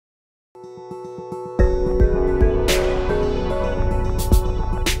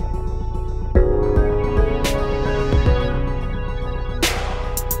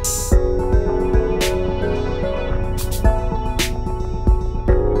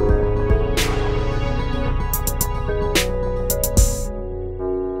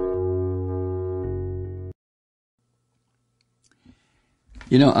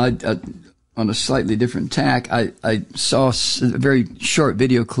On a slightly different tack, I saw a very short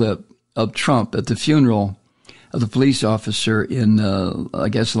video clip of Trump at the funeral of the police officer in, I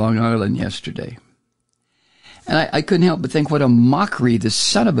guess, Long Island yesterday. And I couldn't help but think what a mockery this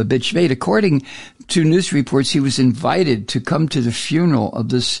son of a bitch made. According to news reports, he was invited to come to the funeral of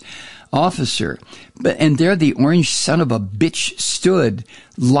this officer. And there the orange son of a bitch stood,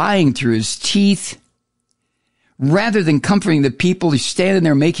 lying through his teeth. Rather than comforting the people, he's standing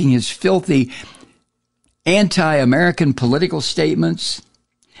there making his filthy anti-American political statements.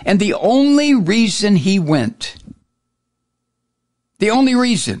 And the only reason he went,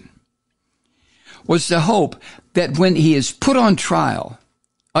 was the hope that when he is put on trial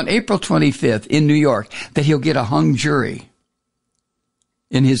on April 25th in New York, that he'll get a hung jury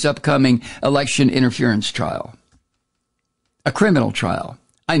in his upcoming election interference trial, a criminal trial.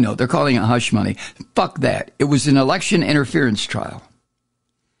 I know, they're calling it hush money. Fuck that. It was an election interference trial.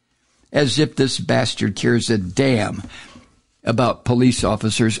 As if this bastard cares a damn about police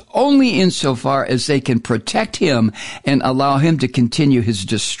officers, only insofar as they can protect him and allow him to continue his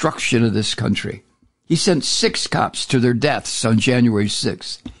destruction of this country. He sent 6 cops to their deaths on January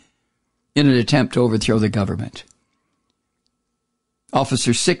 6th in an attempt to overthrow the government.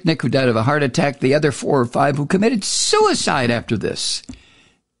 Officer Sicknick, who died of a heart attack, the other 4 or 5 who committed suicide after this.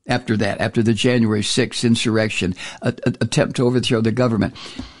 After the January 6th insurrection, attempt to overthrow the government.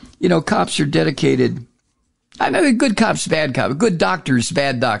 Cops are dedicated. I know good cops, bad cops, good doctors,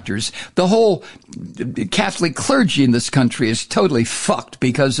 bad doctors. The whole Catholic clergy in this country is totally fucked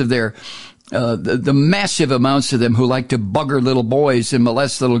because of their the massive amounts of them who like to bugger little boys and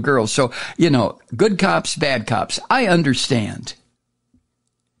molest little girls. So, good cops, bad cops. I understand.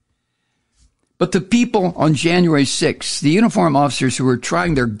 But the people on January 6th, the uniformed officers who were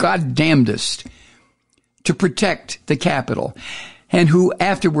trying their goddamnedest to protect the Capitol, and who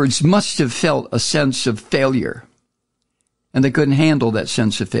afterwards must have felt a sense of failure, and they couldn't handle that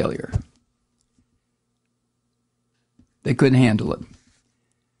sense of failure. They couldn't handle it.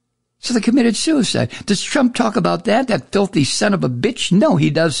 So they committed suicide. Does Trump talk about that filthy son of a bitch? No,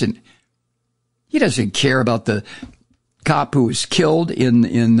 he doesn't. He doesn't care about the cop who was killed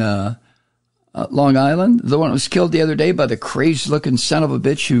in Long Island, the one who was killed the other day by the crazy-looking son of a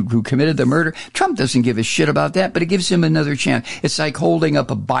bitch who committed the murder. Trump doesn't give a shit about that, but it gives him another chance. It's like holding up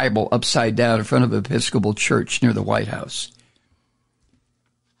a Bible upside down in front of an Episcopal church near the White House.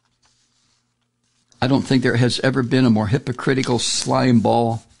 I don't think there has ever been a more hypocritical slime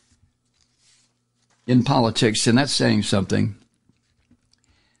ball in politics, and that's saying something,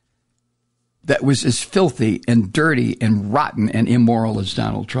 that was as filthy and dirty and rotten and immoral as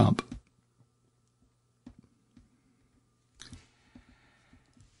Donald Trump.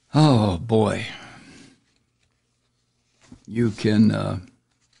 Oh, boy. You can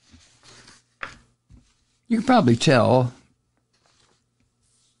probably tell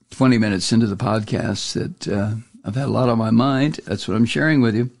 20 minutes into the podcast that I've had a lot on my mind. That's what I'm sharing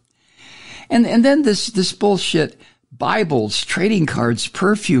with you. And then this bullshit, Bibles, trading cards,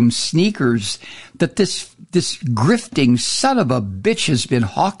 perfume, sneakers, that this grifting son of a bitch has been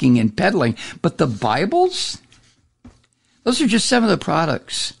hawking and peddling. But the Bibles, those are just some of the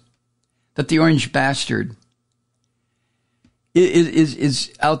products that the orange bastard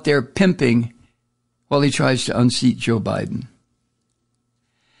is out there pimping while he tries to unseat Joe Biden.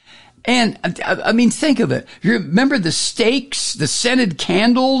 And I mean, think of it. You remember the steaks, the scented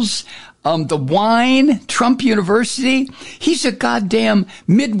candles, the wine, Trump University? He's a goddamn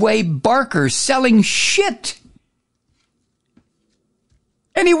Midway Barker selling shit.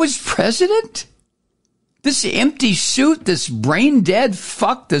 And he was president? This empty suit, this brain dead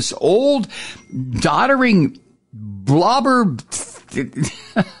fuck, this old doddering blobber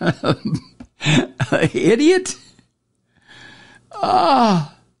idiot.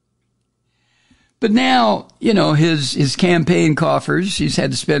 But now, his campaign coffers, he's had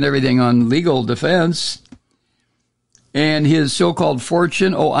to spend everything on legal defense. And his so-called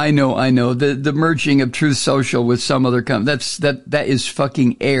fortune, I know, the merging of Truth Social with some other company, that is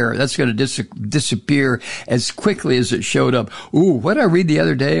fucking air. That's going to disappear as quickly as it showed up. Ooh, what did I read the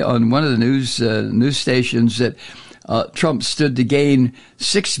other day on one of the news stations that Trump stood to gain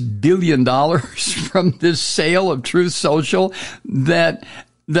 $6 billion from this sale of Truth Social that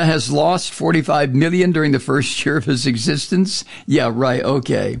has lost $45 million during the first year of his existence? Yeah, right,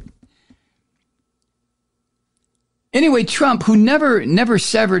 okay. Anyway, Trump, who never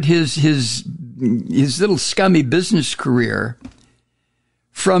severed his little scummy business career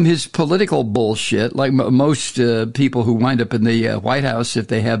from his political bullshit, like most people who wind up in the White House, if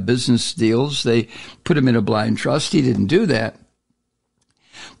they have business deals, they put him in a blind trust. He didn't do that.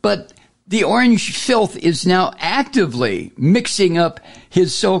 But the orange filth is now actively mixing up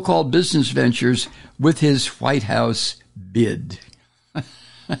his so-called business ventures with his White House bid.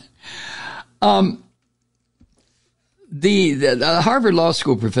 The Harvard Law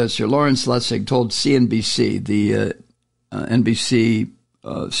School professor, Lawrence Lessig, told CNBC, the NBC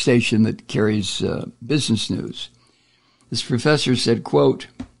station that carries business news. This professor said, quote,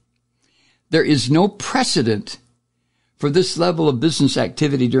 "There is no precedent for this level of business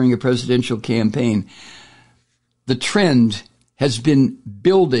activity during a presidential campaign. The trend has been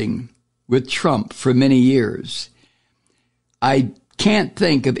building with Trump for many years. I can't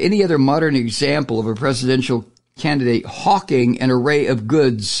think of any other modern example of a presidential candidate hawking an array of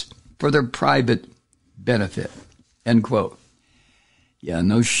goods for their private benefit." End quote. Yeah,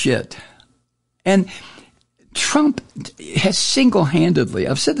 no shit. And Trump has single-handedly,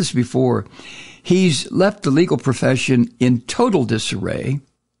 I've said this before, he's left the legal profession in total disarray.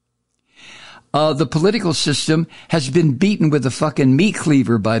 The political system has been beaten with a fucking meat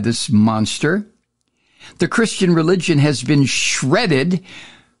cleaver by this monster. The Christian religion has been shredded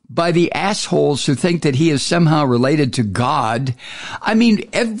by the assholes who think that he is somehow related to God. I mean,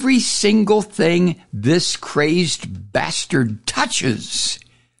 every single thing this crazed bastard touches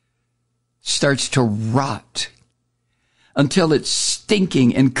starts to rot until it's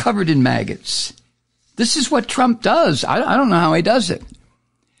stinking and covered in maggots. This is what Trump does. I don't know how he does it.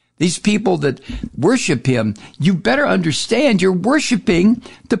 These people that worship him, you better understand you're worshiping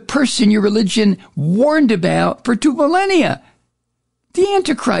the person your religion warned about for 2 millennia. The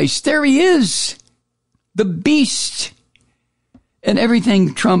Antichrist, there he is. The beast. And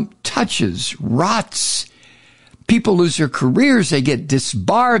everything Trump touches rots. People lose their careers. They get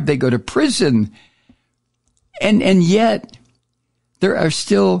disbarred. They go to prison. And yet there are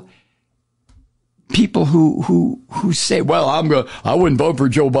still people who say, well, I wouldn't vote for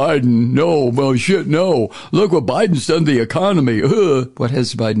Joe Biden. No, well, shit, no. Look what Biden's done to the economy. What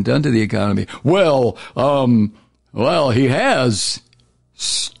has Biden done to the economy? Well, he has.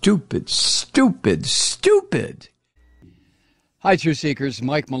 Stupid, stupid, stupid. Hi, Truth Seekers.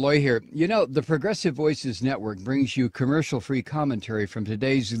 Mike Malloy here. You know, the Progressive Voices Network brings you commercial-free commentary from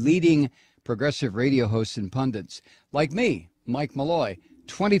today's leading progressive radio hosts and pundits, like me, Mike Malloy,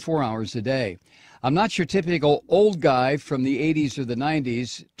 24 hours a day. I'm not your typical old guy from the 80s or the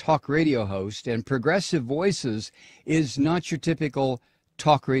 90s talk radio host, and Progressive Voices is not your typical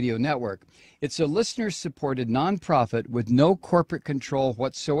talk radio network. It's a listener-supported nonprofit with no corporate control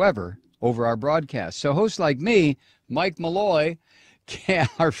whatsoever over our broadcast. So hosts like me, Mike Malloy,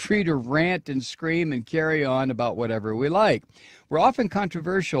 are free to rant and scream and carry on about whatever we like. We're often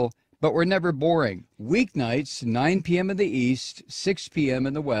controversial, but we're never boring. Weeknights, 9 p.m. in the East, 6 p.m.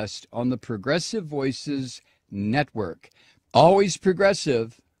 in the West on the Progressive Voices Network. Always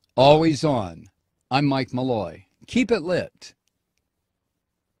progressive, always on. I'm Mike Malloy. Keep it lit.